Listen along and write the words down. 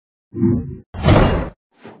The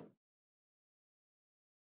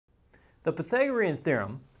Pythagorean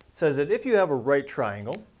theorem says that if you have a right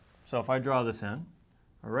triangle, so if I draw this in,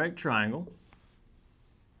 a right triangle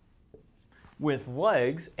with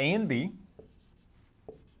legs A and B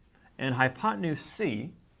and hypotenuse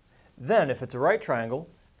C, then if it's a right triangle,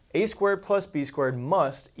 a squared plus b squared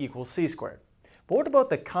must equal c squared. But what about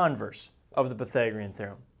the converse of the Pythagorean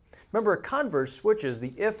theorem? Remember, a converse switches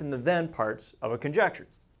the if and the then parts of a conjecture.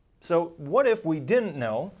 So what if we didn't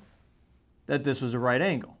know that this was a right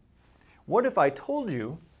angle? What if I told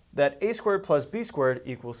you that a squared plus b squared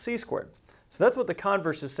equals c squared? So that's what the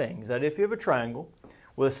converse is saying, is that if you have a triangle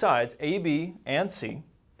with sides a, b, and c,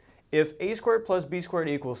 if a squared plus b squared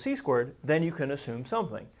equals c squared, then you can assume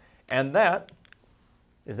something. And that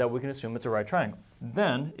is that we can assume it's a right triangle.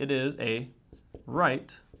 Then it is a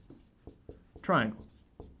right triangle.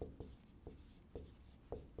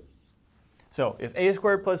 So if a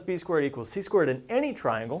squared plus b squared equals c squared in any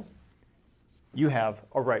triangle, you have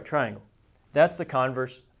a right triangle. That's the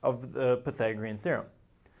converse of the Pythagorean theorem.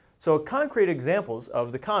 So concrete examples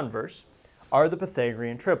of the converse are the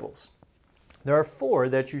Pythagorean triples. There are 4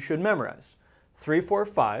 that you should memorize: 3, 4,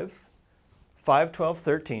 5, 5, 12,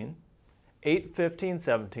 13, 8, 15,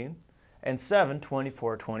 17, and 7,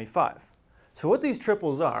 24, 25. So what these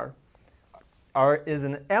triples is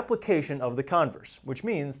an application of the converse, which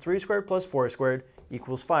means 3 squared plus 4 squared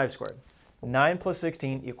equals 5 squared. 9 plus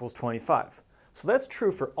 16 equals 25. So that's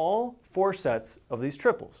true for all 4 sets of these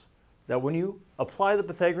triples, that when you apply the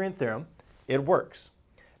Pythagorean theorem, it works.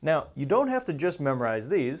 Now, you don't have to just memorize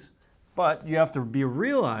these, but you have to be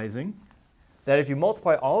realizing that if you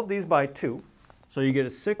multiply all of these by 2, so you get a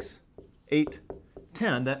 6, 8,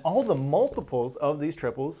 10, that all the multiples of these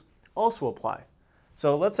triples also apply.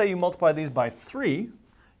 So let's say you multiply these by 3,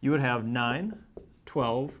 you would have 9,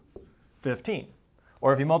 12, 15.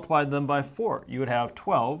 Or if you multiplied them by 4, you would have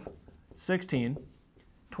 12, 16,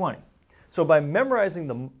 20. So by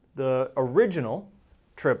memorizing the original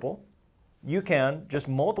triple, you can just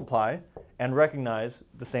multiply and recognize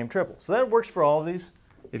the same triple. So that works for all of these.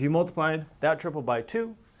 If you multiplied that triple by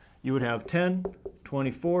 2, you would have 10,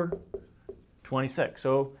 24, 26.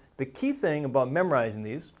 So the key thing about memorizing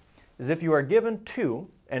these is if you are given 2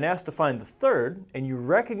 and asked to find the third and you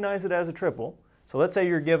recognize it as a triple, so let's say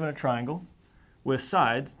you're given a triangle with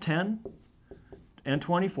sides 10 and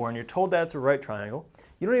 24 and you're told that's a right triangle,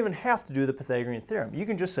 you don't even have to do the Pythagorean theorem. You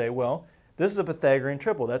can just say, well, this is a Pythagorean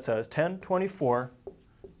triple that says 10, 24,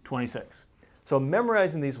 26. So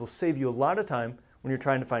memorizing these will save you a lot of time when you're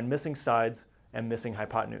trying to find missing sides and missing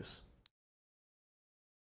hypotenuse.